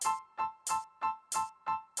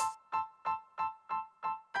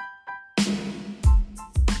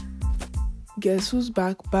Guess who's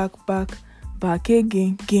back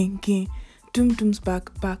again, gang. Doom's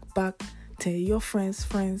back. Tell your friends.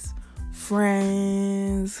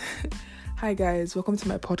 Hi guys, welcome to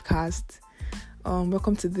my podcast.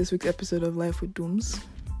 Welcome to this week's episode of Life with Dooms.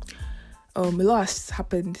 A lot has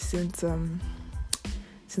happened since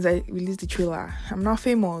I released the trailer. I'm now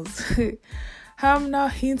famous. I'm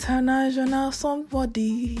now international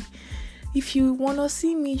somebody. If you wanna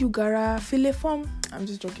see me, you gotta fill a form. I'm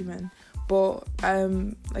just joking, man. But I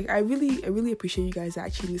really appreciate you guys that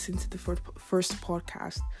actually listened to the first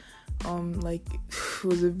podcast. It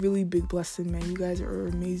was a really big blessing, man. You guys are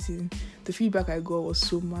amazing. The feedback I got was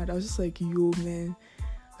so mad. I was just like, yo, man.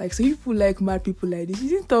 Like, so people like mad people like this.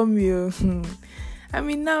 You didn't tell me. I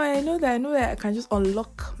mean, now I know that I can just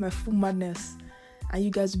unlock my full madness, and you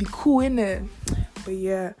guys will be cool, innit? But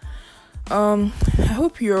yeah. I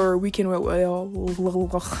hope your weekend went well.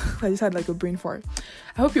 I just had like a brain fart.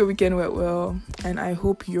 I hope your weekend went well, and I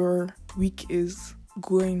hope your week is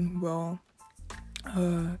going well.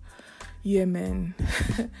 Yeah, man.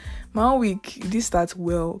 My week did start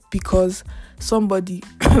well because somebody,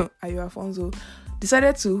 Ayo Afonso,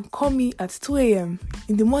 decided to call me at 2 a.m.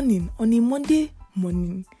 in the morning on a Monday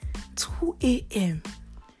morning. 2 a.m.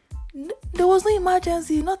 There was no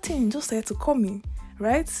emergency, nothing. Just had to call me,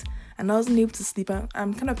 right? And I wasn't able to sleep.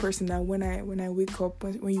 I'm kind of person that when I wake up,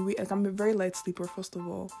 when you wake, like, I'm a very light sleeper, first of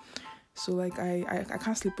all. So like I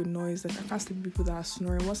can't sleep with noise. Like I can't sleep with people that are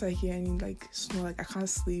snoring. Once I hear any like snore, like I can't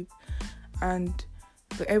sleep. And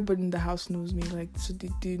like everybody in the house knows me. Like so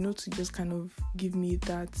they know to just kind of give me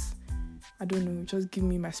that, I don't know, just give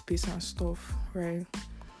me my space and stuff, right?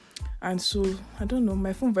 And so I don't know,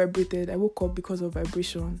 my phone vibrated. I woke up because of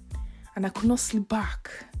vibration, and I could not sleep back.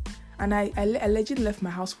 And I legit left my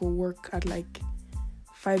house for work at like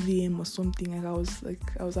 5 a.m. or something. Like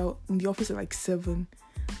I was out in the office at like 7.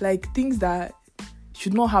 Like things that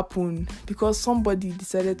should not happen because somebody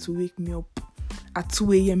decided to wake me up at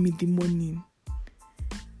 2 a.m. in the morning.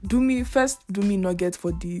 Do me nugget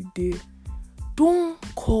for the day. Don't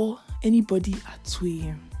call anybody at 2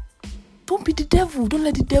 a.m. Don't be the devil. Don't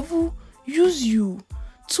let the devil use you.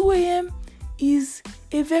 2 a.m. is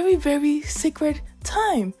a very, very sacred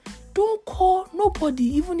time. Don't call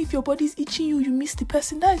nobody. Even if your body's itching you miss the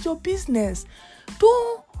person. That's your business.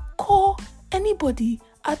 Don't call anybody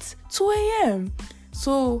at 2 a.m.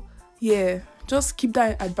 So, yeah, just keep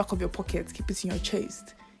that at the back of your pocket. Keep it in your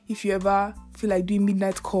chest. If you ever feel like doing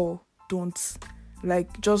midnight call, don't.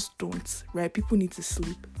 Just don't, right? People need to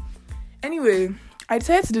sleep. Anyway, I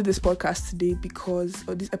decided to do this podcast today because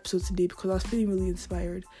I was feeling really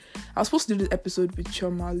inspired. I was supposed to do this episode with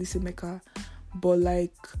Chioma Lisemeka, but I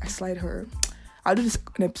slide her. I'll do this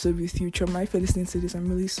episode with you, Chioma. If you're listening to this, I'm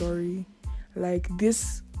really sorry.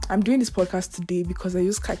 I'm doing this podcast today because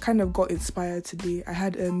I kind of got inspired today. I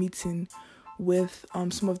had a meeting with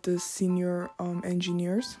some of the senior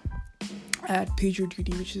engineers at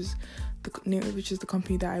PagerDuty, which is the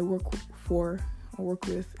company that I work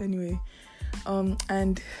with anyway.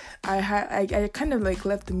 And I kind of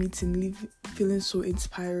left the meeting feeling so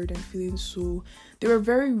inspired and feeling so, they were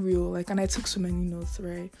very real, and I took so many notes,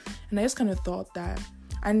 right? And I just kind of thought that,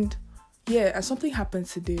 and yeah, and something happened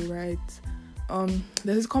today, right?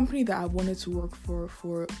 There's this company that I wanted to work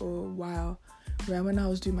for a while, right? When I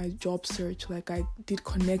was doing my job search, I did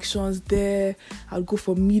connections there. I'd go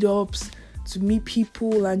for meetups to meet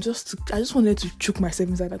people, and I just wanted to choke myself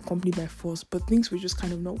inside that company by force, but things were just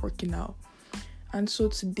kind of not working out. And so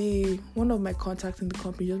today, one of my contacts in the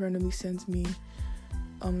company just randomly sent me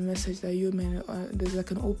a message that, yo man, there's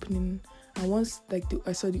an opening. And once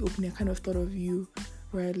I saw the opening, I kind of thought of you,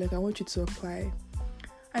 right? I want you to apply.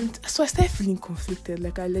 And so I started feeling conflicted.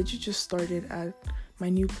 I legit just started at my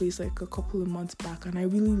new place a couple of months back, and I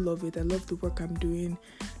really love it. I love the work I'm doing.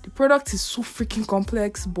 The product is so freaking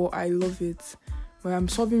complex, but I love it. Where I'm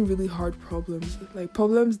solving really hard problems,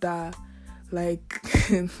 problems that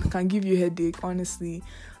can give you a headache, honestly.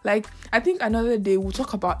 I think another day we'll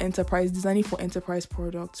talk about designing for enterprise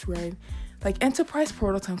products, right? Enterprise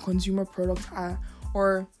products and consumer products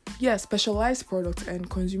specialized products and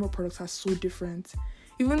consumer products are so different.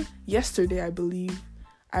 Even yesterday, I believe,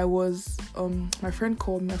 I was, my friend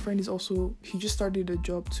called me. My friend he just started a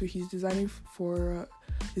job too. He's designing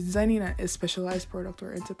a specialized product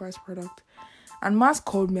or enterprise product. And Mars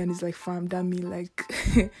called me and he's like, fam, damn me,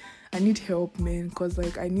 I need help, man, because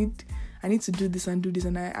I need to do this,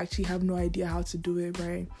 and I actually have no idea how to do it,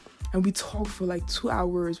 right? And we talked for 2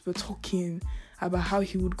 hours. We're talking about how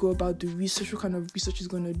he would go about the research, what kind of research he's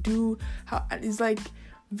gonna do, and it's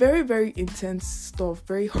very, very intense stuff,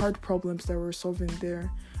 very hard problems that we're solving there,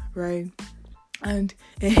 right? And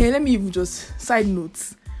let me even just side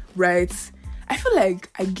notes, right? I feel like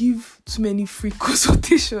I give too many free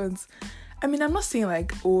consultations. I mean, I'm not saying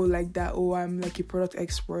like, oh, like that, oh, I'm like a product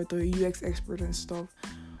expert or a UX expert and stuff,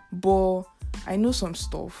 but I know some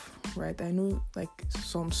stuff, right? I know like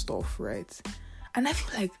some stuff, right? And I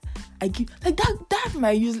feel like I give like that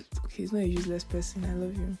my okay, he's not a useless person. I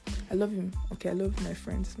love him. Okay, I love my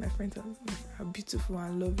friends. My friends are beautiful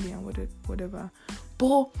and lovely and whatever.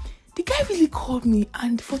 But the guy really called me,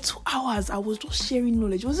 and for 2 hours I was just sharing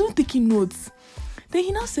knowledge. I wasn't taking notes. Then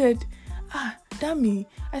he now said, Dami,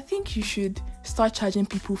 I think you should start charging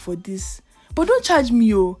people for this. But don't charge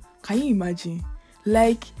me, oh. Can you imagine?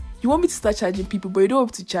 Like, you want me to start charging people, but you don't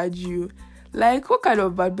want to charge you. Like, what kind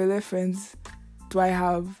of bad belly friends do I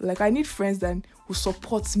have? Like, I need friends that will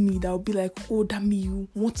support me, that will be like, oh, Dami, you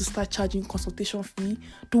want to start charging consultation fee?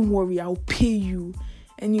 Don't worry, I'll pay you.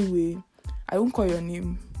 Anyway, I won't call your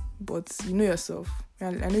name, but you know yourself.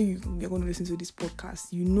 I know you're going to listen to this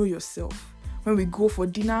podcast. You know yourself. When we go for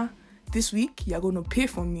dinner this week, you're going to pay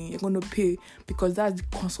for me. You're going to pay because that's the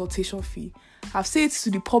consultation fee. I've said it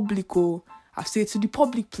to the public, I've said it to the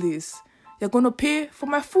public place. You're going to pay for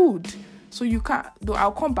my food. So you can't, though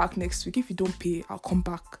I'll come back next week. If you don't pay, I'll come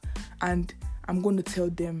back and I'm going to tell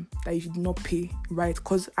them that you did not pay, right?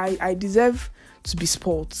 Because I deserve to be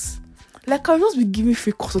spoiled. Like, I'll just be giving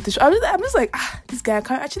free consultation. I'm just like, this guy, I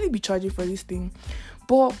can't actually be charging for this thing.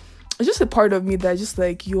 But it's just a part of me that just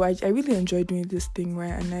like, I really enjoy doing this thing,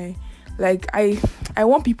 right? And I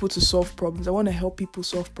want people to solve problems. I want to help people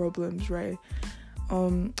solve problems, right?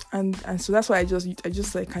 And so that's why I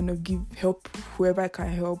just like kind of help whoever I can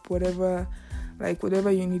help, whatever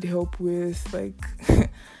you need help with. Like,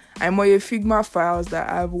 I'm on your Figma files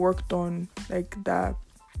that I've worked on, like that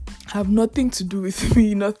have nothing to do with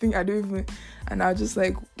me, nothing. I don't even, and I'll just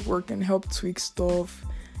like work and help tweak stuff.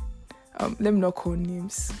 Let me not call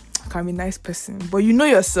names. I can be a nice person, but you know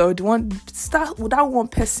yourself. Start with that one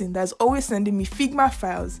person that's always sending me Figma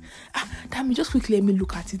files. Damn me, just quickly let me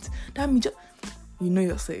look at it. Damn me, just. You know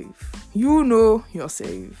you're safe. You know you're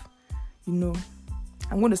safe. You know.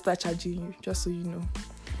 I'm going to start charging you, just so you know.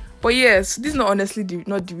 But yes, this is not honestly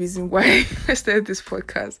not the reason why I started this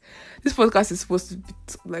podcast. This podcast is supposed to be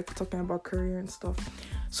like talking about career and stuff.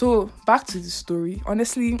 So back to the story.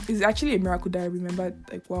 Honestly, it's actually a miracle that I remember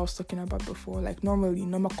like what I was talking about before. Like normally,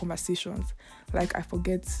 normal conversations, like I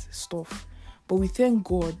forget stuff. But we thank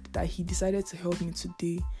God that he decided to help me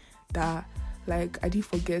today. That like I didn't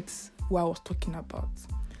forget what I was talking about.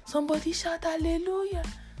 Somebody shout hallelujah.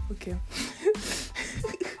 Okay.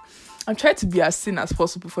 I'm trying to be as sane as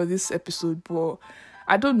possible for this episode, but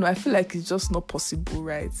I don't know. I feel like it's just not possible,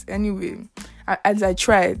 right? Anyway, as I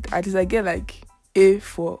get like A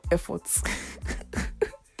for efforts.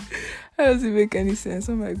 That doesn't make any sense.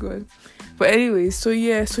 Oh my God. But anyway, so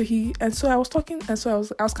I was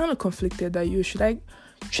kind of conflicted that should I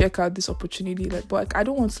check out this opportunity, like, but like, I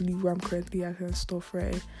don't want to leave where I'm currently at and stuff,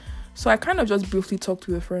 right? So I kind of just briefly talked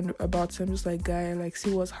to a friend about it. I'm just like, guy, like,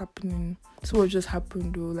 see what's happening. See what just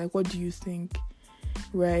happened, though. Like, what do you think?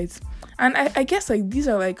 Right? And I guess, like, these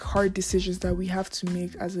are, like, hard decisions that we have to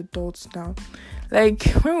make as adults now. Like,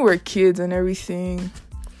 when we were kids and everything.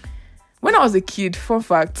 When I was a kid, fun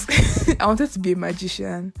fact, I wanted to be a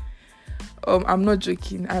magician. I'm not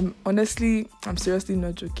joking. I'm seriously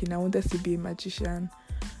not joking. I wanted to be a magician.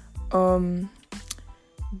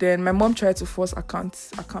 Then my mom tried to force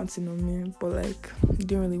accounting on me, but like it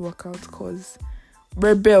didn't really work out because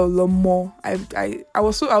rebel more. I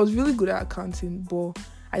was really good at accounting, but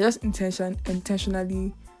I just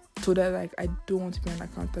intentionally told her like I don't want to be an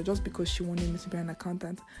accountant just because she wanted me to be an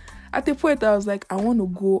accountant. At the point I was like, I want to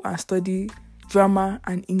go and study drama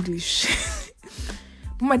and English.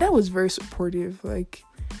 But my dad was very supportive. Like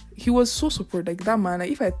he was so supportive. Like that man,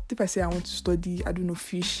 like, if I say I want to study, I don't know,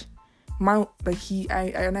 fish, man, like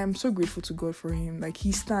I'm so grateful to God for him. Like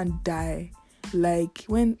he stand die. Like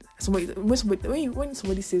when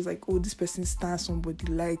somebody says like, oh, this person stands somebody,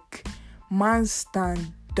 like man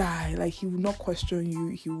stand die. Like he will not question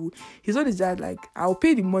you. He's always that like, I'll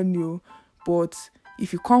pay the money, but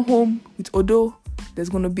if you come home with Odo, there's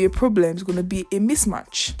gonna be a problem. It's gonna be a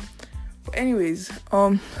mismatch. But anyways,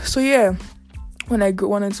 so yeah, when I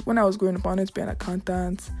was growing up, I wanted to be an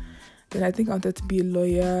accountant. Then I think I wanted to be a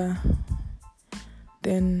lawyer.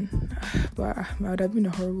 Then, but I would have been a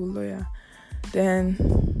horrible lawyer.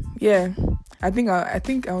 Then, yeah, I think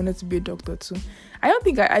I wanted to be a doctor too. I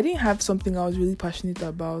didn't have something I was really passionate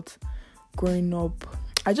about growing up.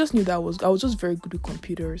 I just knew that I was just very good with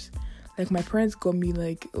computers. Like, my parents got me,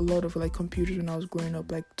 like, a lot of, like, computers when I was growing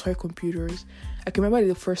up, like, toy computers. I can remember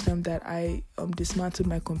the first time that I dismantled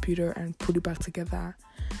my computer and put it back together.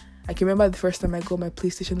 I can remember the first time I got my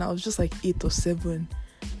PlayStation. I was just, like, 8 or 7.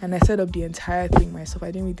 And I set up the entire thing myself.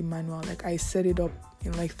 I didn't read the manual. Like, I set it up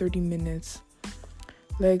in, like, 30 minutes.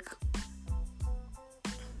 Like,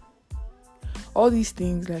 all these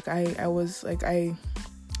things, like, I was, like,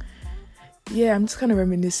 yeah, I'm just kind of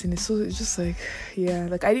reminiscing. It's just like, yeah,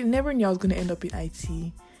 like, I never knew I was going to end up in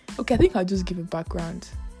IT. Okay, I think I'll just give a background.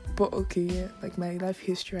 But okay, yeah, like, my life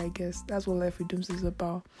history, I guess. That's what Life with Dooms is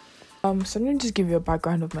about. So I'm going to just give you a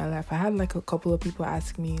background of my life. I had, like, a couple of people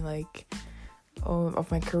ask me, like,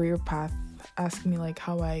 of my career path, ask me, like,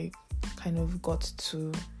 how I kind of got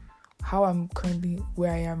to how I'm currently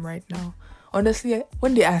where I am right now. Honestly,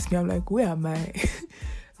 when they ask me, I'm like, where am I?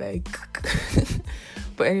 Like,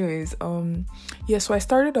 but anyways, yeah, so I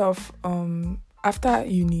started off, after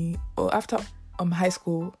uni, or after, high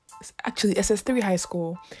school, actually, SS3 high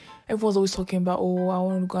school, everyone's always talking about, oh, I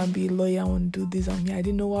want to go and be a lawyer, I want to do this, and I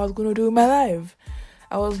didn't know what I was going to do in my life.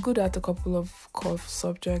 I was good at a couple of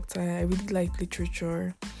subjects. I really liked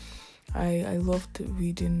literature. I loved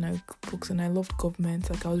reading, like, books, and I loved government.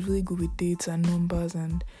 Like, I was really good with dates and numbers,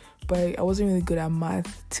 but I wasn't really good at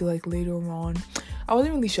math till, like, later on. I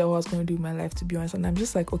wasn't really sure what I was going to do in my life, to be honest, and I'm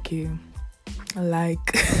just like, okay,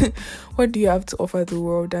 like, what do you have to offer the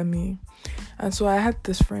world, Dami? And so I had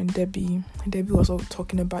this friend, Debbie. Debbie was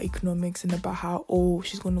talking about economics and about how,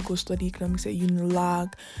 she's going to go study economics at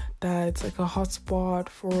Unilag, that it's like a hotspot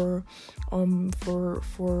for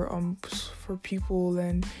people,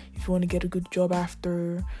 and if you want to get a good job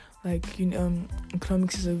after, like,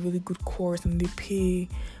 economics is a really good course, and they pay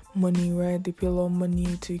money, right? They pay a lot of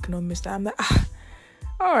money to economists. I'm like,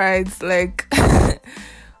 all right, like,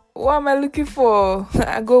 what am I looking for?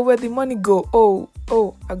 I go where the money go.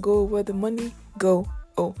 I go where the money go.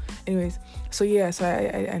 Anyways, so yeah, so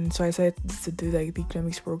I decided to do, like, the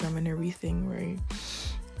economics program and everything, right?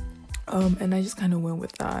 And I just kind of went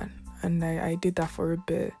with that, and I did that for a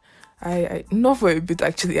bit. I not for a bit,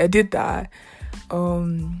 actually. I did that.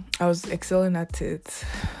 I was excelling at it,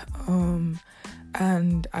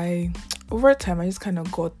 and over time I just kind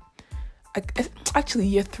of got. Actually,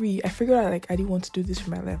 year 3, I figured out, like, I didn't want to do this for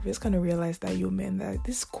my life. I just kind of realized that, that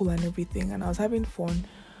this is cool and everything, and I was having fun.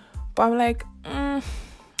 But I'm like, I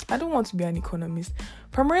don't want to be an economist,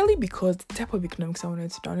 primarily because the type of economics I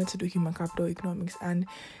wanted to do human capital economics, and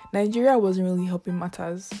Nigeria wasn't really helping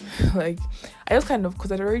matters. Like, I just kind of,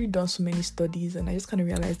 because I'd already done so many studies, and I just kind of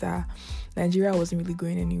realized that Nigeria wasn't really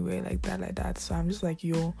going anywhere like that. So I'm just like,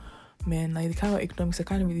 man, like, the kind of economics, I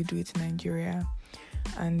can't really do it in Nigeria.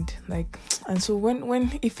 And so when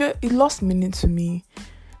it lost meaning to me,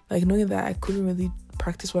 like, knowing that I couldn't really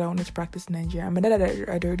practice what I wanted to practice in Nigeria. My dad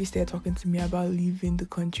had already started talking to me about leaving the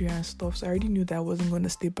country and stuff, so I already knew that I wasn't going to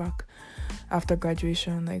stay back after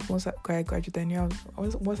graduation. Like, once I graduated, I knew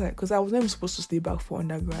because I was never supposed to stay back for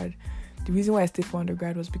undergrad. The reason why I stayed for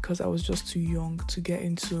undergrad was because I was just too young to get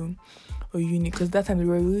into a uni, because that time they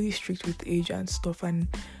were really strict with age and stuff, and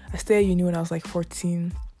I stayed at uni when I was like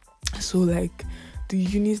 14. So, like, the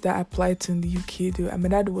unis that I applied to in the UK, my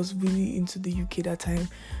dad was really into the UK that time.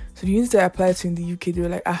 So the unis that I applied to in the UK, they were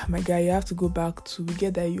like, my guy, you have to go back to, we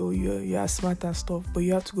get that you're smart and stuff, but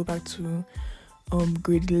you have to go back to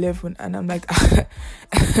grade 11. And I'm like,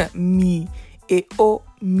 me,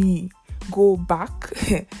 go back?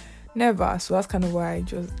 Never. So that's kind of why I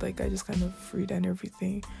just kind of freed and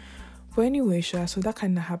everything. But anyway, so that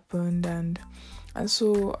kind of happened, and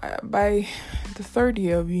so by the third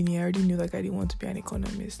year of uni, I already knew, like, I didn't want to be an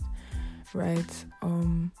economist, right?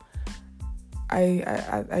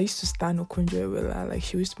 I used to stand Okonjo-Iweala, like,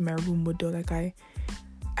 she used to be my role model. Like, I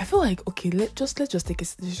feel like, okay, let's just take a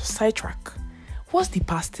sidetrack. What's the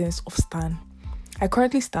past tense of stan? I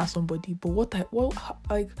currently stan somebody, but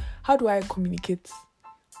how do I communicate,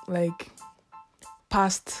 like,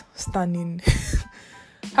 past standing?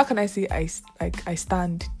 How can I say I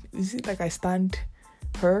stand? Is it like I stand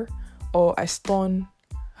her, or I stun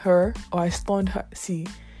her, or I stunned her? See,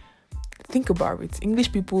 think about it.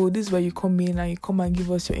 English people, this is where you come in and you come and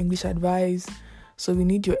give us your English advice. So we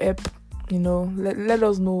need your help, let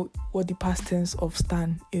us know what the past tense of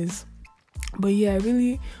stan is. But yeah, I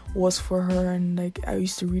really was for her, and, like, I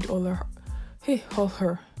used to read all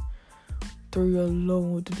her. Through your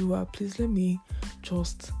long do please let me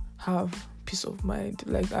just have peace of mind.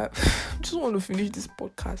 Like, I just want to finish this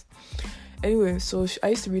podcast. Anyway, so I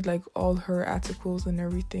used to read like all her articles and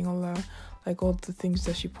everything, all that, like all the things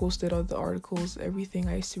that she posted, all the articles, everything.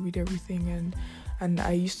 I used to read everything, and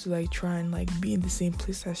I used to like try and like be in the same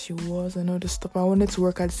place as she was and all the stuff. I wanted to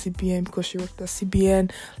work at CBN because she worked at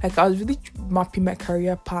CBN. Like I was really mapping my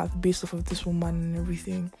career path based off of this woman and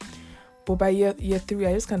everything. But by year 3,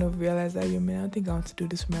 I just kind of realized that, man, I don't think I want to do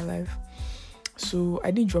this with my life. So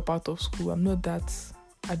I didn't drop out of school. I'm not that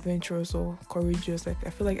adventurous or courageous. Like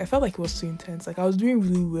I felt like it was too intense. Like I was doing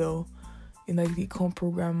really well in like the econ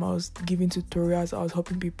program. I was giving tutorials. I was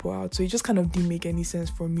helping people out. So it just kind of didn't make any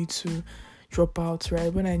sense for me to drop out,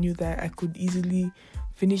 right? When I knew that I could easily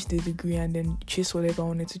finish the degree and then chase whatever I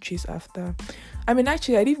wanted to chase after. I mean,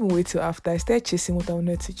 actually, I didn't even wait till after. I started chasing what I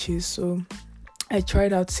wanted to chase. So I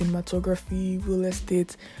tried out cinematography, real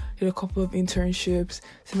estate, did a couple of internships,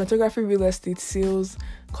 cinematography, real estate, sales,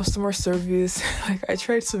 customer service. Like I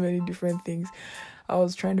tried so many different things. I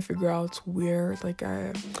was trying to figure out where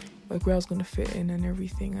where I was gonna fit in and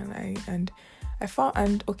everything. And I found,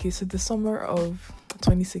 and okay, so the summer of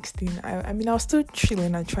 2016, I mean I was still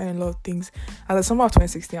chilling and trying a lot of things. At the summer of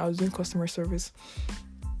 2016, I was doing customer service.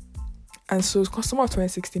 And so customer of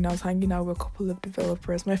 2016, I was hanging out with a couple of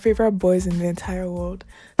developers, my favorite boys in the entire world,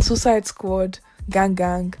 Suicide Squad,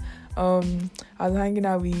 Gang. I was hanging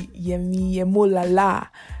out with Yemi, Yemo Lala,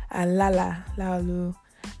 and Lalu,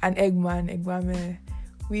 and Eggman.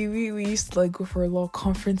 We used to like go for a lot of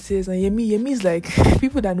conferences, and Yemi's like,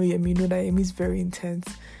 people that know Yemi know that Yemi's very intense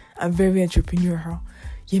and very entrepreneurial.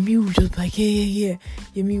 Yemi would just be like, yeah.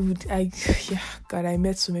 Yemi would, I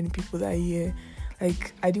met so many people that year.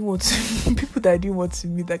 Like I didn't want to people that I didn't want to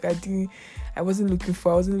meet. Like I wasn't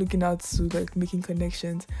looking out to like making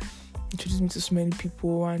connections. Introduced me to so many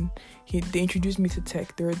people, and they introduced me to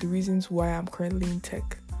tech. They are the reasons why I'm currently in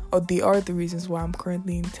tech. They are the reason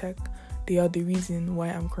why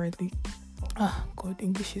I'm currently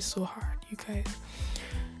English is so hard, you guys.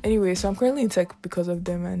 Anyway, so I'm currently in tech because of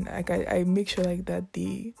them, and like I make sure like that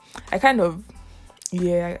I kind of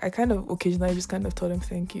occasionally just kind of told them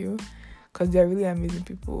thank you, because they're really amazing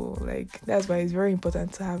people. Like that's why it's very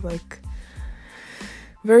important to have like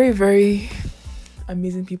very, very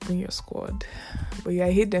amazing people in your squad. But yeah,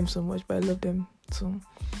 I hate them so much, but I love them too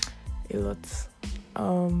a lot.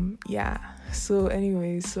 So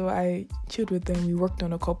anyway, so I chilled with them. We worked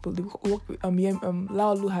on a couple.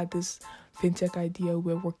 Laolu had this fintech idea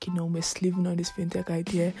we're working on. We're slaving on this fintech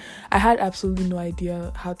idea. I had absolutely no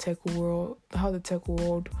idea how the tech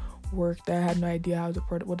world worked. I had no idea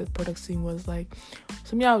what the product scene was like.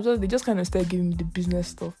 So they just kind of started giving me the business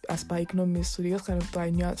stuff as per economist. So they just kind of thought I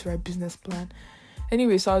knew how to write business plan.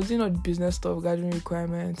 Anyway, so I was doing all the business stuff, gathering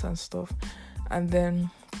requirements and stuff, and then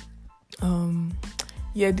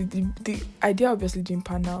the idea obviously didn't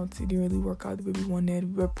pan out. It didn't really work out the way we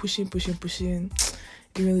wanted. We were pushing. It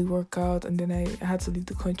didn't really work out, and then I had to leave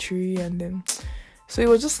the country, and then so it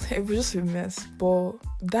was just a mess. But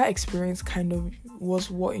that experience kind of was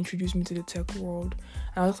what introduced me to the tech world.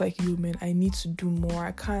 And I was like, yo man, I need to do more.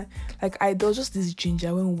 I can't there was just this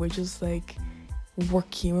ginger when we were just like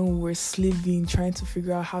working, when we were slaving, trying to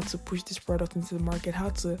figure out how to push this product into the market, how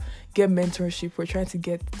to get mentorship. We're trying to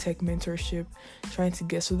get tech mentorship,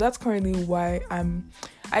 so that's currently why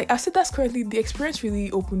I said that's currently the experience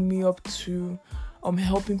really opened me up to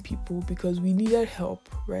helping people, because we needed help,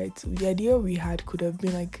 right? The idea we had could have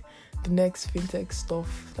been like the next fintech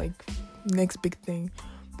stuff, like next big thing,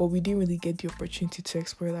 but we didn't really get the opportunity to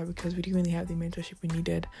explore that because we didn't really have the mentorship we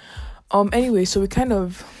needed. Anyway, so we kind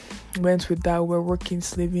of went with that. We're working,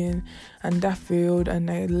 slaving, and that failed,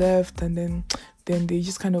 and I left, and then they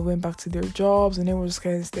just kind of went back to their jobs, and everyone just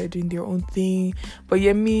kind of started doing their own thing. But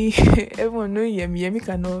Yemi, everyone knows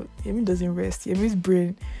Yemi doesn't rest. Yemi's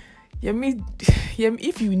brain, Yemi,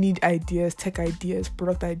 if you need ideas, tech ideas,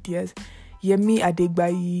 product ideas, Yemi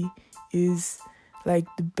Adegbayi is like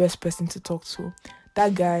the best person to talk to.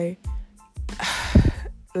 That guy,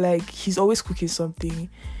 like, he's always cooking something.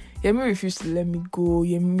 Yemi refused to let me go.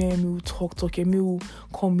 Yemi will talk. Yemi will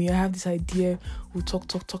call me. I have this idea. We'll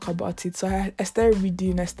talk about it. So I started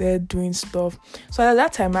reading. I started doing stuff. So at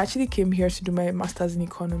that time, I actually came here to do my master's in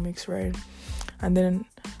economics, right? And then,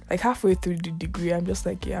 like, halfway through the degree, I'm just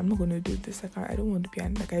like, yeah, I'm not going to do this. Like, I don't want to be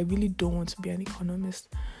I really don't want to be an economist.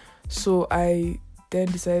 So I then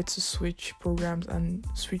decided to switch programs and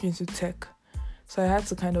switch into tech. So I had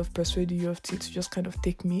to kind of persuade the U of T to just kind of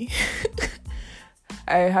take me.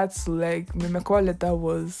 I had to, like, my call letter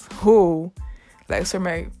was,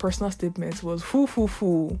 my personal statement was,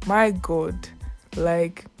 my God,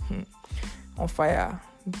 like, on fire.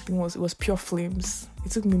 it was pure flames.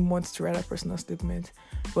 It took me months to write a personal statement.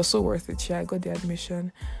 It was so worth it. Yeah, I got the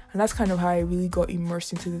admission, and that's kind of how I really got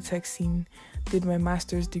immersed into the tech scene. Did my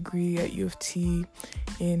master's degree at U of T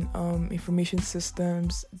in information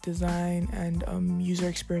systems design and user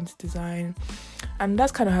experience design, and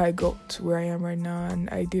that's kind of how I got to where I am right now. And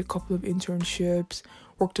I did a couple of internships,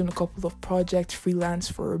 worked on a couple of projects, freelance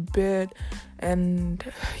for a bit, and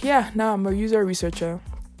yeah, now I'm a user researcher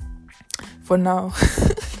for now.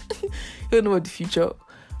 You don't know what the future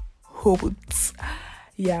holds.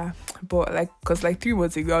 Yeah, but cause 3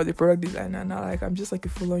 months ago I was a product designer. Now I'm just a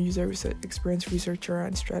full-on user experience researcher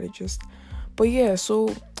and strategist. But yeah,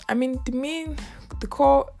 so I don't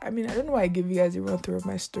know why I gave you guys a run through of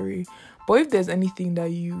my story. But if there's anything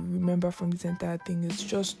that you remember from this entire thing, it's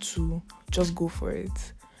just go for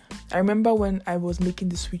it. I remember when I was making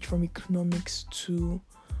the switch from economics to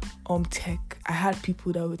tech, I had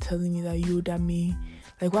people that were telling me that, yo, Dami,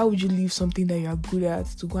 why would you leave something that you're good at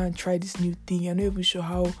to go and try this new thing? You're not even sure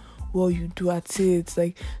how well you do at it.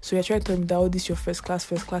 So you're trying to tell me that this is your first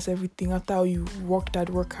class, everything. After how you worked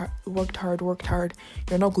hard,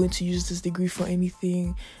 you're not going to use this degree for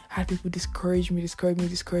anything. I had people discourage me.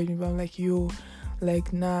 But I'm like, yo,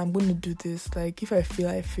 nah, I'm going to do this. If I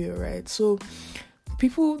fail, right? So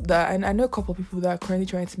people that, and I know a couple of people that are currently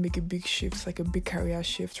trying to make a big shift, a big career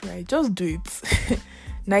shift, right? Just do it.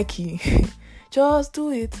 Nike. Just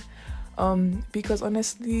do it. Because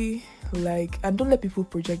honestly, and don't let people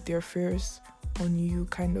project their fears on you,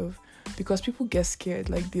 kind of, because people get scared.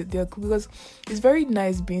 Because it's very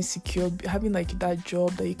nice being secure, having that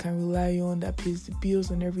job that you can rely on, that pays the bills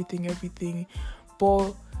and everything.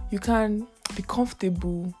 But you can be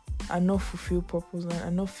comfortable and not fulfill purpose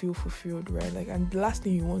and not feel fulfilled, right? And the last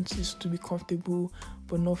thing you want is to be comfortable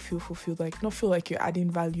but not feel fulfilled, not feel like you're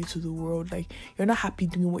adding value to the world, you're not happy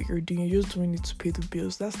doing what you're doing, you're just doing it to pay the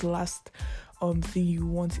bills. That's the last thing you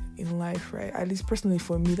want in life, right? At least personally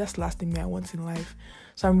for me, that's the last thing I want in life.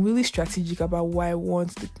 So I'm really strategic about what I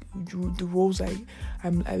want, the roles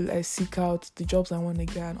I seek out, the jobs I want to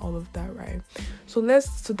get, and all of that, right? So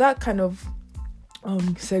that kind of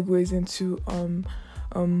segues into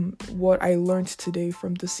what I learned today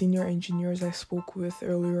from the senior engineers I spoke with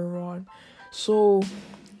earlier on. So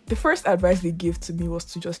the first advice they gave to me was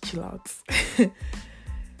to just chill out.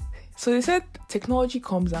 So they said technology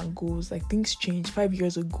comes and goes, things change. 5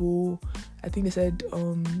 years ago, I think they said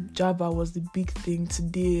Java was the big thing.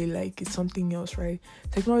 Today, it's something else, right?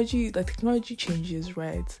 Technology changes,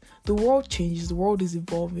 right? The world changes, the world is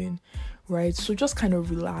evolving, right? So just kind of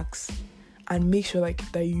relax and make sure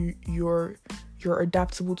that you're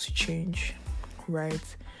adaptable to change,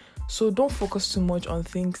 right? So don't focus too much on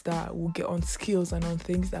things that will get on skills and on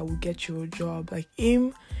things that will get you a job.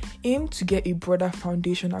 Aim to get a broader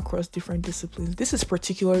foundation across different disciplines. This is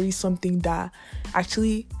particularly something that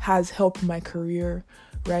actually has helped my career,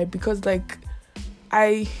 right? Because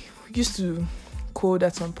I used to code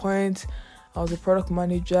at some point. I was a product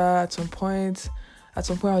manager at some point. At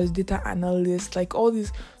some point, I was a data analyst, all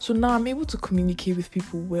these. So now I'm able to communicate with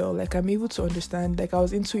people well. I'm able to understand. I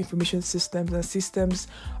was into information systems and systems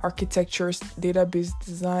architectures, database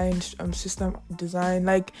design, system design,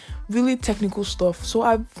 really technical stuff. So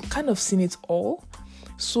I've kind of seen it all.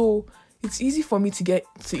 So it's easy for me to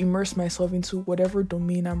immerse myself into whatever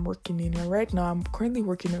domain I'm working in. And right now, I'm currently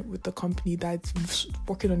working with a company that's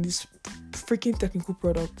working on this freaking technical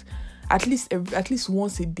product. At least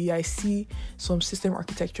once a day, I see some system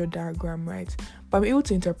architecture diagram, right? But I'm able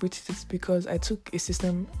to interpret it because I took a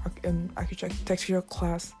system architecture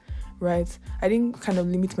class, right? I didn't kind of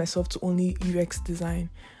limit myself to only UX design.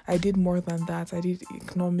 I did more than that. I did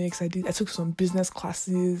economics. I took some business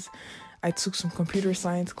classes. I took some computer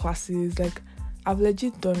science classes. I've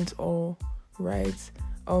legit done it all, right?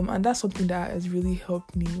 And that's something that has really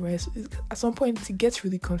helped me, right? So at some point, it gets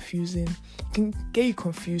really confusing. It can get you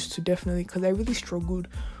confused too, definitely, because I really struggled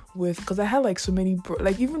because I had so many,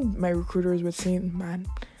 even my recruiters were saying, man,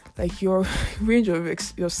 your range of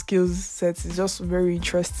your skills sets is just very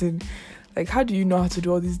interesting. How do you know how to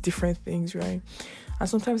do all these different things, right? And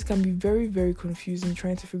sometimes it can be very, very confusing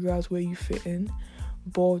trying to figure out where you fit in.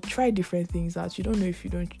 But try different things out. You don't know if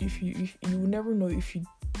you will never know if you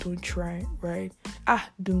don't try, right?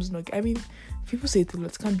 Doom's nugget. I mean, people say it a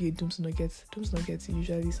lot. It can't be a Doom's nugget. Doom's nugget is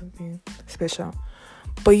usually something special.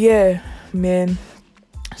 But yeah, man.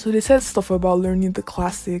 So they said stuff about learning the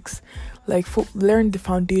classics, learn the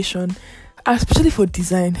foundation. especially for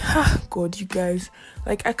design. God, you guys,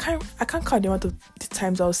 like I can't count the amount of the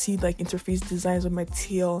times I'll see like interface designs on my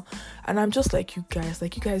TL, and I'm just like, you guys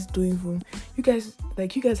don't even, you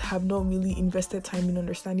guys have not really invested time in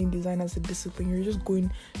understanding design as a discipline. You're just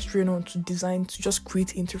going straight on to design to just create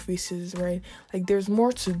interfaces, right? Like there's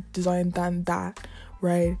more to design than that,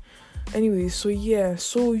 right? Anyway, so yeah,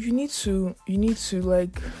 so you need to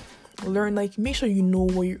like learn, like make sure you know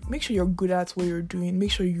make sure you're good at what you're doing. Make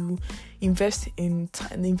sure you invest in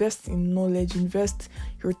invest in knowledge, invest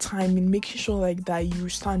your time in making sure like that you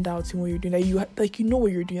stand out in what you're doing, that you know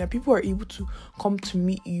what you're doing, that people are able to come to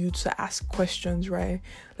meet you to ask questions, right?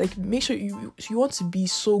 Like make sure you want to be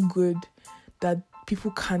so good that people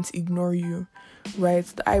can't ignore you,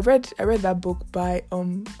 right? I read that book by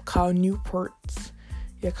Cal Newport.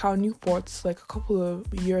 Yeah, Cal Newport's like a couple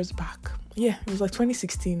of years back. Yeah, it was like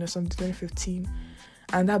 2016 or something, 2015.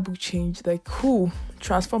 And that book changed, like,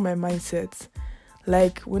 transformed my mindset.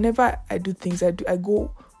 Like, whenever I do things, I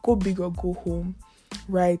go big or go home,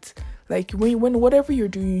 right? Like, when whatever you're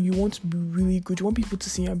doing, you want to be really good. You want people to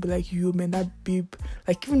see you and be like, yo, man, that babe.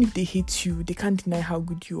 Like, even if they hate you, they can't deny how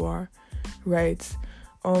good you are, right?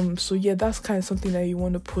 So yeah, that's kind of something that you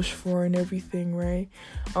want to push for and everything, right?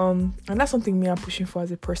 And that's something I'm pushing for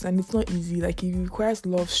as a person, and it's not easy. Like it requires a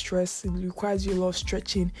lot of stress, it requires you a lot of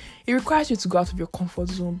stretching, it requires you to go out of your comfort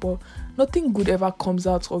zone, but nothing good ever comes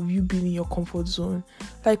out of you being in your comfort zone.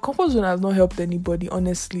 Like comfort zone has not helped anybody,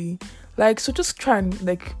 honestly. Like, so just try and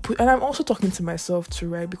like and I'm also talking to myself too,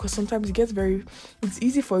 right? Because sometimes it's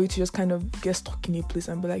easy for you to just kind of get stuck in a place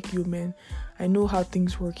and be like, yo man, I know how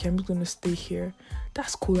things work here, I'm just gonna stay here.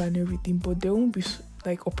 That's cool and everything, but there won't be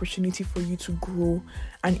like opportunity for you to grow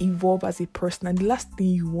and evolve as a person. And the last thing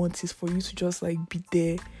you want is for you to just like be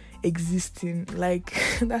there existing. Like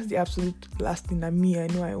that's the absolute last thing that I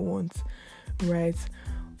know I want, right?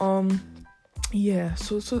 Yeah,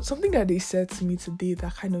 so something that they said to me today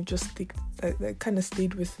that kind of just that kind of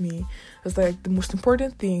stayed with me was like the most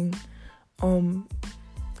important thing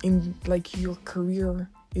in like your career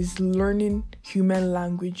is learning human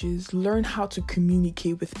languages. Learn how to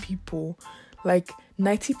communicate with people. Like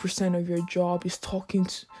 90% of your job is talking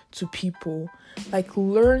to people. Like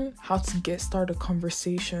learn how to start a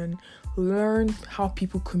conversation. Learn how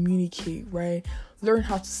people communicate, right? Learn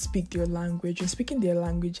how to speak their language. And speaking their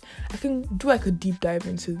language, I can do like a deep dive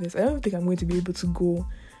into this. I don't think I'm going to be able to go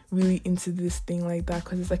really into this thing like that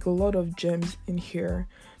because it's like a lot of gems in here.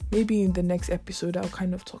 Maybe in the next episode I'll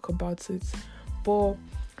kind of talk about it. But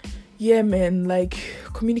yeah, man, like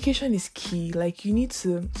communication is key. Like you need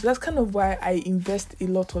to, so that's kind of why I invest a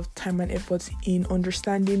lot of time and effort in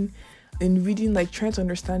understanding, in reading, like trying to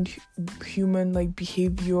understand human like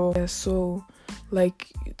behavior. Yeah, so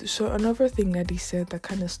another thing that they said that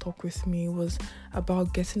kind of stuck with me was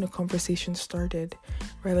about getting a conversation started,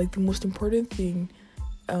 right? Like the most important thing,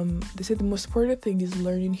 they said the most important thing is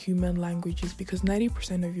learning human languages, because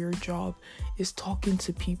 90% of your job is talking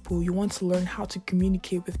to people. You want to learn how to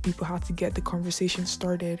communicate with people, how to get the conversation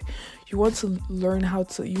started. You want to learn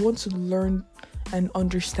and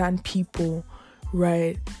understand people,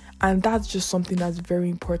 right? And that's just something that's very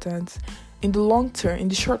important. In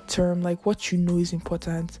the short term, like what you know is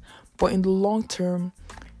important, but in the long term,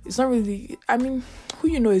 it's not really, I mean, who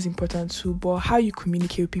you know is important too, but how you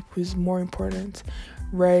communicate with people is more important,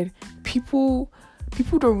 right? People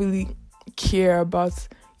don't really care about,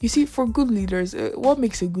 you see, for good leaders, what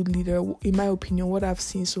makes a good leader, in my opinion, what I've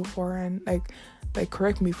seen so far, and like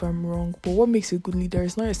correct me if I'm wrong, but what makes a good leader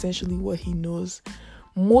is not essentially what he knows.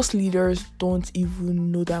 Most leaders don't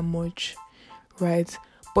even know that much, right?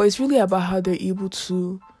 But it's really about how they're able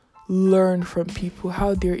to learn from people,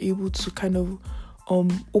 how they're able to kind of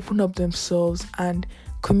open up themselves and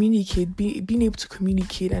communicate, being able to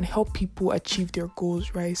communicate and help people achieve their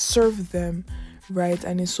goals, right? Serve them, right?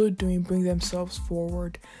 And in so doing, bring themselves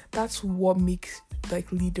forward. That's what makes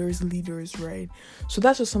like leaders, right? So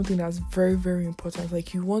that's just something that's very, very important.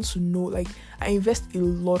 Like you want to know, like I invest a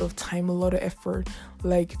lot of time, a lot of effort,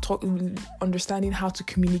 like understanding how to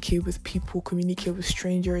communicate with people, communicate with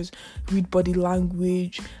strangers, read body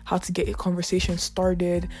language, how to get a conversation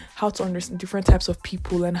started, how to understand different types of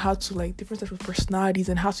people and how to like different types of personalities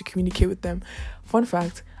and how to communicate with them. Fun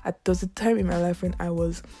fact, there was a time in my life when I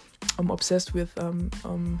was obsessed with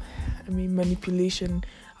manipulation.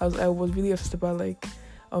 I was really obsessed about like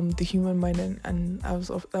the human mind, and I was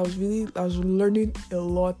learning a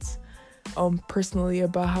lot personally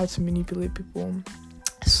about how to manipulate people.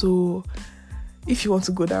 So if you want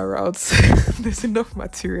to go that route, there's enough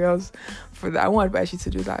materials for that. I won't advise you to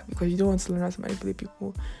do that because you don't want to learn how to manipulate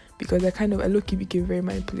people, because I low-key became very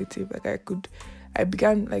manipulative. Like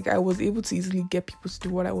I was able to easily get people to do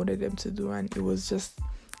what I wanted them to do, and it was just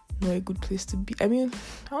not a good place to be. I mean,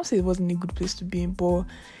 I won't say it wasn't a good place to be in, but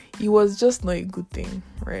it was just not a good thing,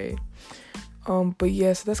 right? But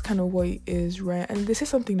yeah, so that's kind of what it is, right? And this is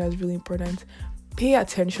something that's really important. Pay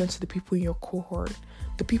attention to the people in your cohort,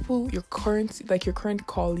 the people your current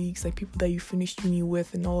colleagues, like people that you finished uni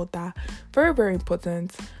with and all of that. Very, very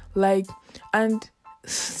important. Like, and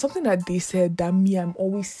something that they said that I'm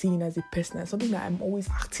always seeing as a person, and something that I'm always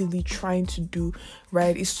actively trying to do,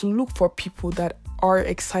 right, is to look for people that are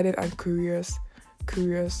excited and curious.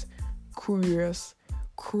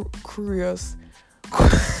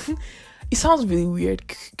 It sounds really weird.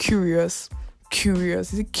 Curious.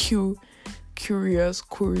 Is it Q? Curious.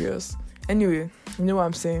 Anyway, you know what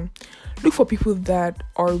I'm saying. Look for people that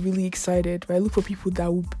are really excited, right? Look for people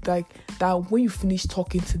that will that when you finish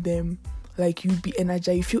talking to them, like you'll be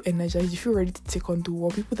energized, you feel energized, you feel ready to take on the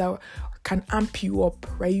world. People that can amp you up,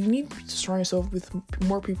 right? You need to surround yourself with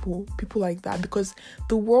more people like that, because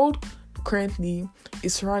the world currently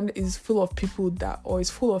is full of people that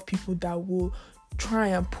will try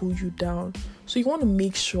and pull you down. So you want to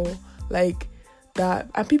make sure like that,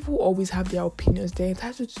 and people always have their opinions, they're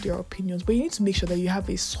entitled to their opinions, but you need to make sure that you have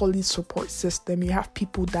a solid support system. You have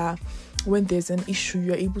people that when there's an issue,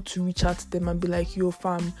 you're able to reach out to them and be like, yo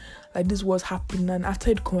fam, like this was happening, and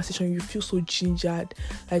after the conversation you feel so gingered,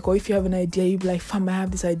 like, or if you have an idea, you be like, fam, I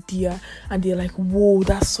have this idea, and they're like, whoa,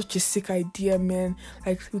 that's such a sick idea, man,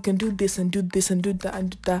 like we can do this and do this and do that and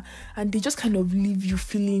do that, and they just kind of leave you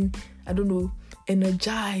feeling, I don't know,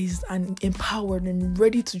 energized and empowered and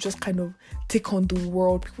ready to just kind of take on the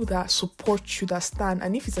world. People that support you, that stand,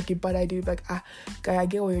 and if it's like a bad idea, like, guy, I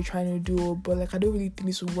get what you're trying to do, but like I don't really think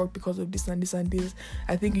this will work because of this and this and this,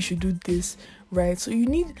 I think you should do this, right? So you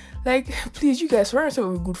need, like, please, you guys surround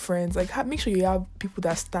yourself with good friends, like make sure you have people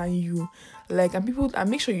that stand you, like, and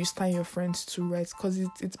make sure you stand your friends too, right? Because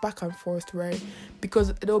it's back and forth, right?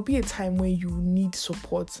 Because there'll be a time when you need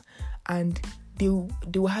support, and they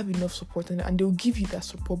will have enough support, and they'll give you that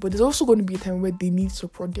support. But there's also going to be a time where they need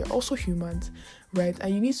support. They're also humans, right?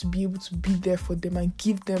 And you need to be able to be there for them and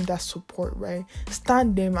give them that support, right?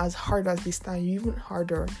 Stand them as hard as they stand you, even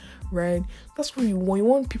harder, right? That's what you want. You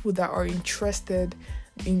want people that are interested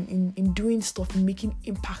in doing stuff, in making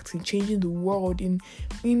impact, in changing the world, in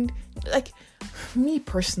like me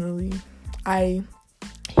personally, I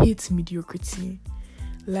hate mediocrity.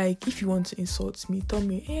 Like, if you want to insult me, tell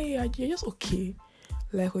me, hey, you're just okay,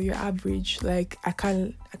 like, or you're average. Like, I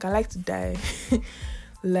can like to die.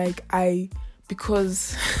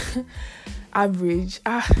 Because average.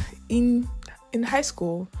 In high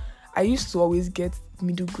school, I used to always get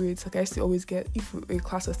middle grades. Like, I used to always get, if a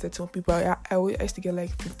class of 31 people, I used to get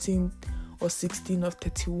like 15 or 16 of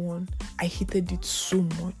 31. I hated it so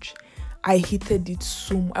much. I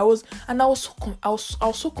was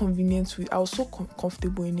so convenient with, I was so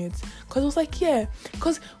comfortable in it, because I was like, yeah,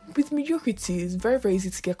 because with mediocrity it's very, very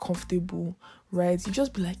easy to get comfortable, right? You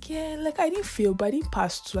just be like, yeah, like I didn't fail, but I didn't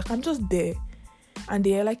pass too, like I'm just there, and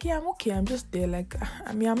they're like, yeah, I'm okay, I'm just there, like,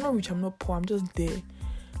 I mean, I'm not rich, I'm not poor, I'm just there.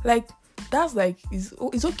 Like, that's like,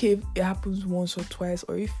 it's okay if it happens once or twice,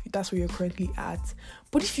 or if that's where you're currently at.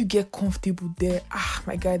 But if you get comfortable there,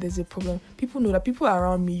 my guy, there's a problem. People know that, people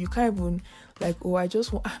around me, you can't even like, oh, I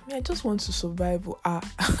just want to survive.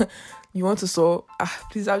 You want to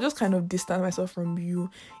please, I'll just kind of distance myself from you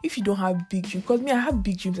if you don't have big dreams. Because me, I have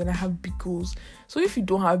big dreams and I have big goals. So if you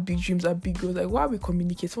don't have big dreams and big goals, like, why are we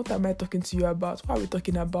communicating? What am I talking to you about? What are we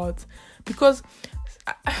talking about? Because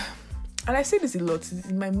and I say this a lot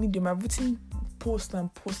in my Medium, I've written posts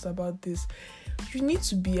about this. You need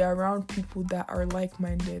to be around people that are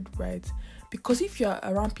like-minded, right? Because if you're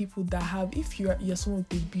around people that have, if you're someone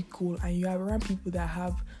with a big goal and you're around people that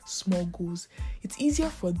have small goals, it's easier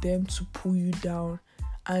for them to pull you down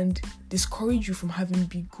and discourage you from having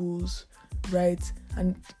big goals, right?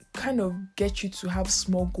 And kind of get you to have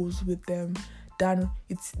small goals with them than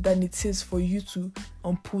it is for you to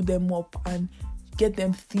pull them up and get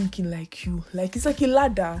them thinking like you. Like, it's like a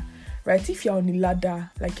ladder, right? If you're on a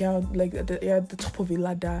ladder, like you're at the top of a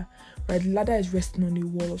ladder, right? The ladder is resting on a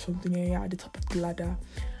wall or something, and you're at the top of the ladder,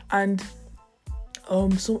 and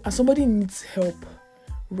somebody needs help,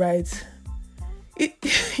 right?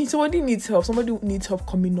 Somebody needs help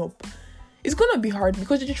coming up. It's gonna be hard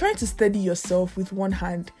because you're trying to steady yourself with one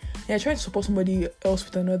hand and you're trying to support somebody else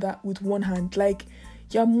with another with one hand. Like,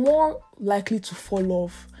 you're more likely to fall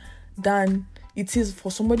off than it is for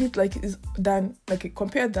somebody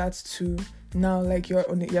compare that to now, like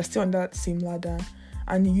you're still on that same ladder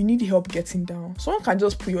and you need help getting down. Someone can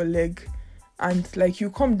just pull your leg and like you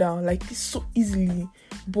come down like this so easily.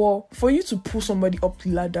 But for you to pull somebody up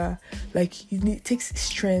the ladder, like it takes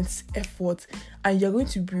strength, effort, and you're going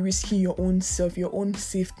to be risking your own self, your own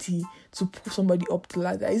safety to pull somebody up the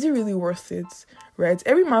ladder. Is it really worth it? Right?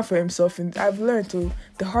 Every man for himself, and I've learned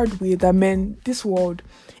the hard way that men, this world,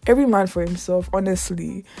 every man for himself,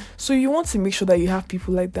 honestly. So you want to make sure that you have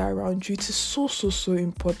people like that around you. It is so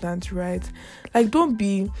important, right? Like don't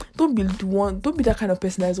be that kind of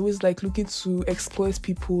person that's always like looking to exploit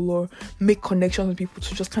people or make connections with people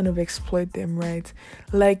to just kind of exploit them, right?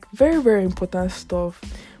 Like very important stuff.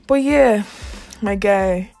 But yeah, my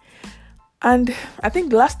guy. And I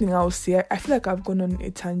think the last thing I'll say, I feel like I've gone on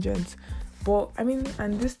a tangent. But I mean,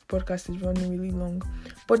 and this podcast is running really long.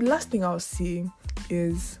 But the last thing I'll say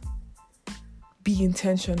is be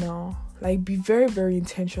intentional. Like be very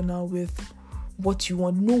intentional with what you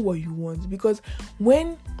want. Know what you want. Because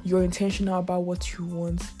when you're intentional about what you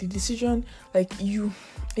want, the decision,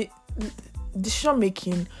 decision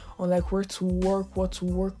making on like where to work, what to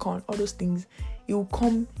work on, all those things, it will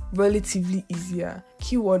come relatively easier.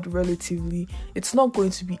 Keyword relatively. It's not going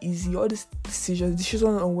to be easy. All these decisions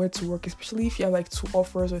on where to work, especially if you have like 2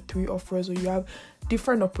 offers or 3 offers, or you have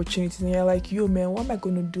different opportunities and you're like, yo man, what am I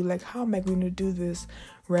going to do? Like, how am I going to do this?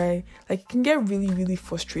 Right? Like it can get really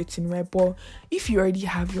frustrating, right? But if you already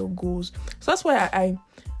have your goals, so that's why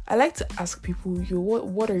I like to ask people, yo,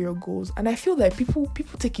 what are your goals? And I feel like people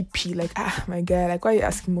take it like, my guy, like why are you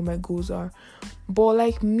asking what my goals are? But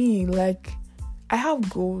like me, like I have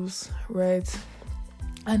goals, right?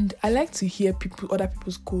 And I like to hear other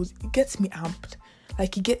people's goals. It gets me amped.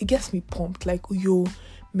 Like it gets me pumped. Like, yo,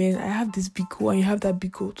 man, I have this big goal and you have that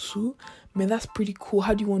big goal too. Man, that's pretty cool.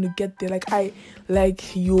 How do you want to get there? I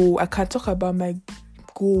can't talk about my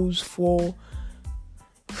goals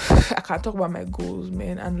I can't talk about my goals,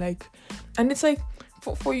 man. And it's like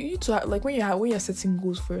for you to have, like when you're setting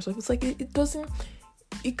goals for yourself, it's like it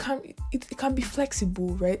can be flexible,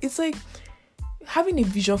 right? It's like having a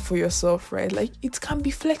vision for yourself, right? Like it can be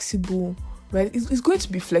flexible, right? It's going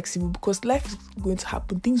to be flexible because life is going to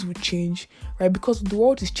happen. Things will change, right? Because the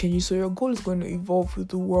world is changing, so your goal is going to evolve with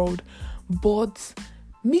the world. But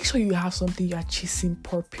make sure you have something you're chasing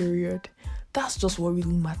per period. That's just what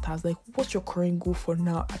really matters. Like, what's your current goal for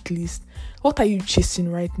now, at least? What are you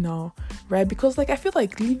chasing right now, right? Because, like, I feel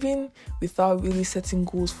like living without really setting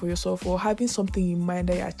goals for yourself or having something in mind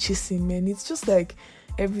that you're chasing, man, it's just like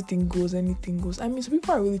everything goes, anything goes. I mean, some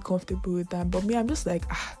people are really comfortable with that, but me, I'm just like,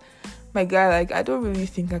 my guy, like, I don't really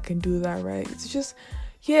think I can do that, right? It's just,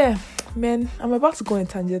 yeah, man, I'm about to go on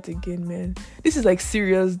tangent again, man. This is like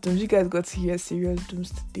serious dooms. You guys got to hear serious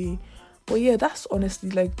dooms today. But yeah, that's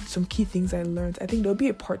honestly like some key things I learned. I think there'll be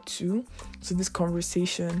a part 2 to this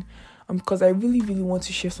conversation, because I really want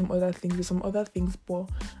to share some other things, but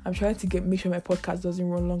I'm trying to make sure my podcast doesn't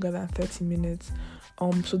run longer than 30 minutes.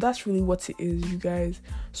 So that's really what it is, you guys.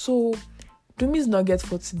 So Dumi's nugget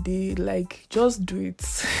for today, like, just do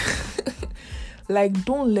it. Like,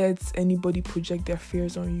 don't let anybody project their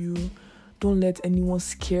fears on you. Don't let anyone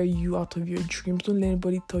scare you out of your dreams. Don't let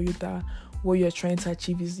anybody tell you that what you're trying to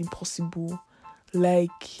achieve is impossible.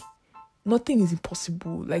 Like, nothing is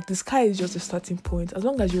impossible. Like, the sky is just a starting point. As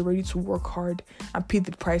long as you're ready to work hard and pay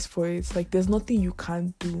the price for it, like, there's nothing you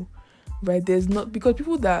can't do, right? There's not, because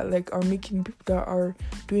people that are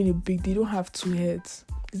doing it big, they don't have 2 heads.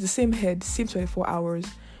 It's the same head, same 24 hours,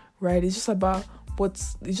 right? It's just about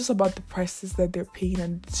the prices that they're paying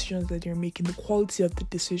and the decisions that they're making, the quality of the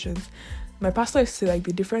decisions. My pastor used to say, like,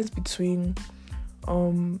 the difference between a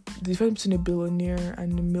billionaire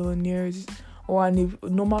and a millionaire or a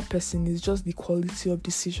normal person is just the quality of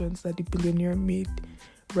decisions that the billionaire made,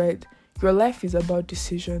 right? Your life is about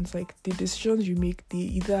decisions. Like, the decisions you make, they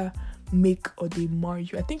either make or they mar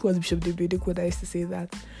you. I think it was Bishop David Oyedepo that used to say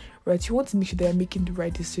that, right? You want to make sure they're making the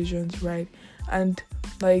right decisions, right? And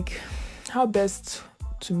like, because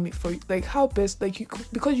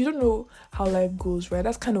you don't know how life goes, right?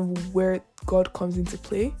 That's kind of where God comes into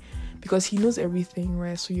play, because he knows everything,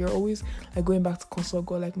 right? So you're always like going back to consult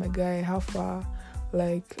God, like, my guy, how far?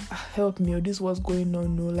 Like, help me, or this is what's going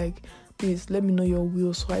on, no, like, please let me know your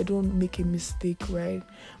will so I don't make a mistake, right?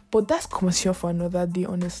 But that's conversation for another day,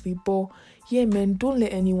 honestly. But yeah, man, don't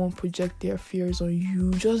let anyone project their fears on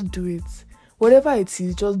you. Just do it. Whatever it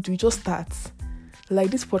is, just do it. Just start. Like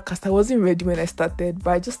this podcast, I wasn't ready when I started,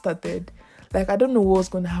 but I just started. Like, I don't know what's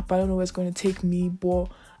going to happen. I don't know where it's going to take me, but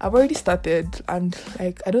I've already started, and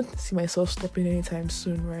like, I don't see myself stopping anytime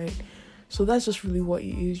soon, right? So that's just really what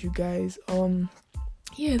it is, you guys.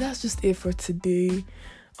 Yeah, that's just it for today.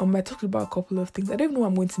 I talked about a couple of things. I don't know what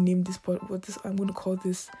I'm going to name this, but I'm going to call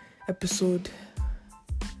this episode.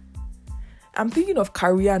 I'm thinking of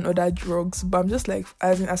career and other drugs, but I'm just like,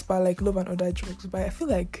 as per like love and other drugs. But I feel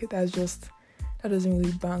like that doesn't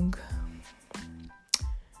really bang.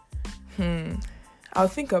 I'll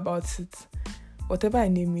think about it. Whatever I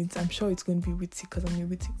name it, I'm sure it's going to be witty because I'm a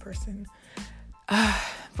witty person.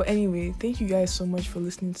 But anyway, thank you guys so much for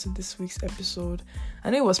listening to this week's episode. I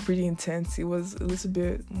know it was pretty intense. It was a little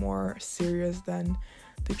bit more serious than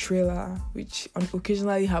the trailer, which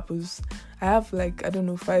occasionally happens. I have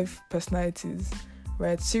 5 personalities,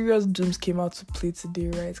 right? Serious Dooms came out to play today,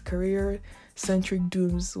 right? Career-centric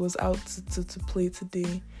Dooms was out to play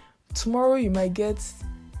today. Tomorrow you might get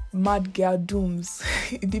Mad Girl Dooms.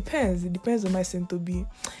 It depends on my Sentobi.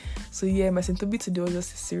 So yeah, my Sentobi today was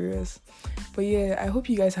just serious. But yeah, I hope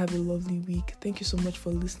you guys have a lovely week. Thank you so much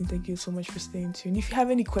for listening. Thank you so much for staying tuned. If you have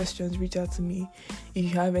any questions, reach out to me. If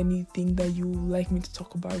you have anything that you would like me to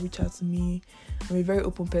talk about, reach out to me. I'm a very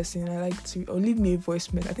open person. Or leave me a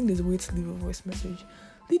voice message. I think there's a way to leave a voice message.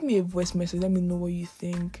 Leave me a voice message. Let me know what you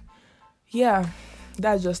think. Yeah,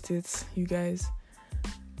 that's just it, you guys.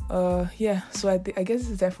 Yeah, so I guess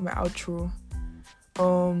it's time for my outro.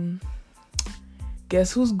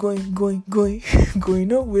 Guess who's going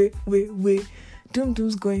no way.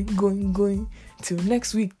 Doom's going till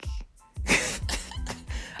next week.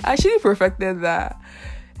 I actually perfected that.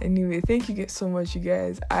 Anyway, thank you so much, you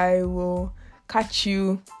guys. I will catch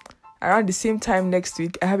you around the same time next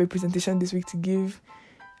week. I have a presentation this week to give.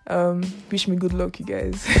 Wish me good luck, you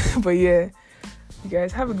guys. But yeah, you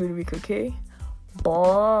guys have a good week, okay?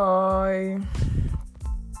 Bye.